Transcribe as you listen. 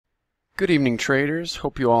Good evening, traders.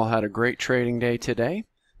 Hope you all had a great trading day today.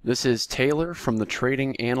 This is Taylor from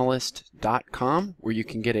thetradinganalyst.com, where you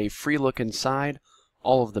can get a free look inside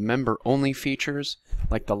all of the member-only features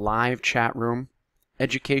like the live chat room,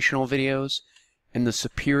 educational videos, and the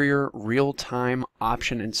superior real-time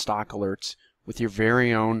option and stock alerts with your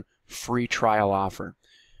very own free trial offer.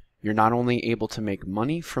 You're not only able to make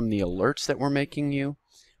money from the alerts that we're making you,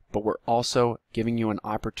 but we're also giving you an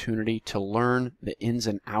opportunity to learn the ins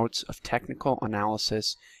and outs of technical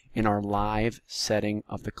analysis in our live setting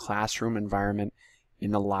of the classroom environment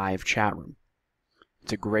in the live chat room.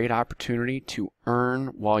 It's a great opportunity to earn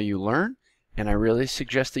while you learn, and I really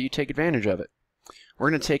suggest that you take advantage of it. We're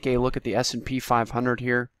going to take a look at the S&P 500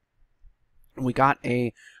 here. We got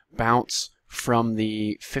a bounce from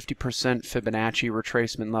the 50% Fibonacci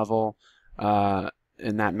retracement level,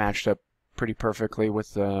 and that matched up pretty perfectly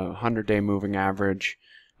with the 100-day moving average,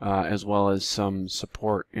 as well as some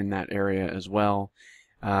support in that area as well.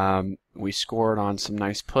 We scored on some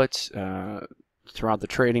nice puts throughout the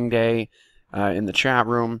trading day in the chat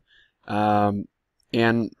room.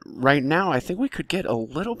 And right now, I think we could get a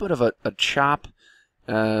little bit of a chop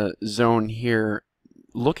zone here.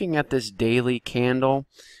 Looking at this daily candle,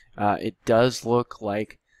 it does look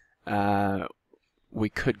like we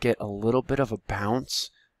could get a little bit of a bounce.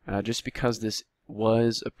 Just because this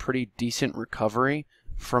was a pretty decent recovery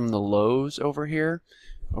from the lows over here,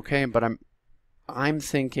 okay, but I'm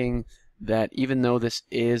thinking that even though this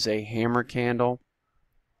is a hammer candle,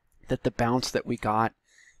 that the bounce that we got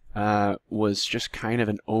was just kind of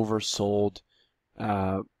an oversold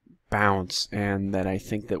bounce, and that I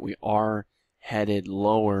think that we are headed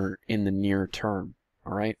lower in the near term.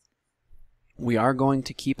 All right, we are going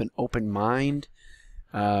to keep an open mind.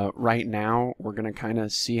 Right now, we're going to kind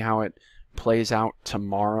of see how it plays out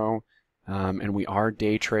tomorrow, and we are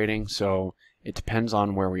day trading, so it depends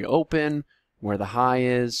on where we open, where the high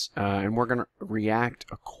is, and we're going to react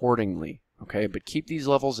accordingly. Okay, but keep these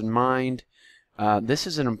levels in mind. This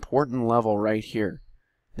is an important level right here,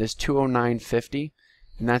 this 209.50,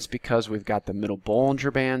 and that's because we've got the middle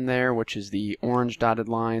Bollinger Band there, which is the orange dotted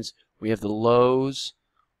lines. We have the lows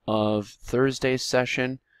of Thursday's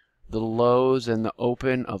session, the lows and the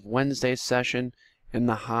open of Wednesday's session, and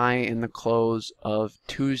the high and the close of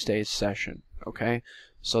Tuesday's session. Okay,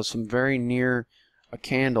 so some very near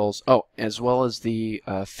candles. Oh, as well as the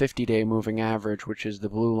 50-day moving average, which is the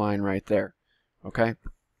blue line right there. Okay,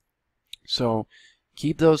 so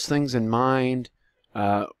keep those things in mind.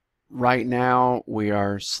 Right now we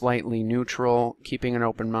are slightly neutral, keeping an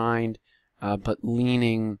open mind, but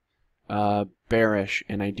leaning bearish,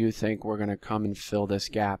 and I do think we're going to come and fill this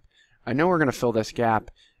gap. I know we're going to fill this gap.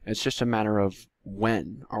 It's just a matter of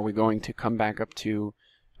when. Are we going to come back up to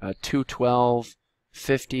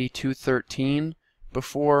 212.50, 213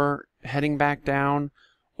 before heading back down,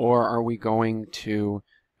 or are we going to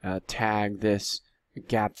tag this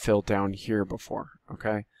gap fill down here before?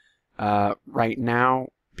 Okay. Right now,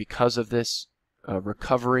 because of this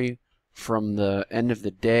recovery from the end of the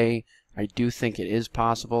day, I do think it is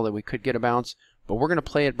possible that we could get a bounce, but we're going to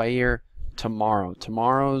play it by ear.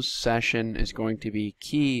 Tomorrow's session is going to be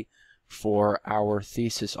key for our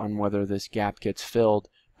thesis on whether this gap gets filled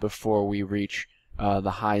before we reach the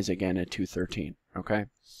highs again at 213. Okay,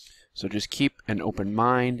 so just keep an open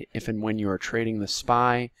mind if and when you are trading the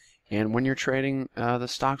SPY and when you're trading the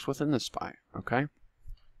stocks within the SPY. Okay,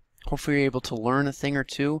 hopefully you're able to learn a thing or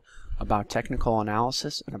two about technical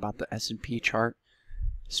analysis and about the S&P chart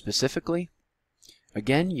specifically.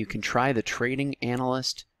 Again, you can try the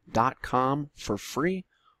thetradinganalyst.com for free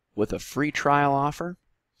with a free trial offer.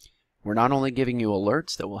 We're not only giving you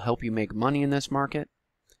alerts that will help you make money in this market,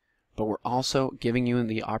 but we're also giving you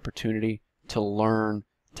the opportunity to learn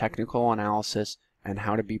technical analysis and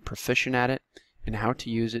how to be proficient at it and how to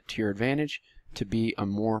use it to your advantage to be a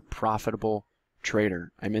more profitable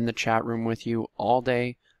trader. I'm in the chat room with you all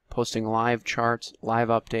day, posting live charts, live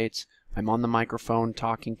updates. I'm on the microphone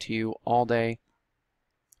talking to you all day.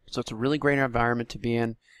 So it's a really great environment to be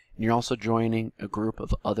in, and you're also joining a group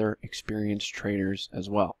of other experienced traders as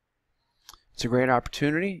well. It's a great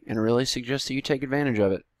opportunity, and I really suggest that you take advantage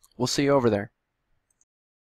of it. We'll see you over there.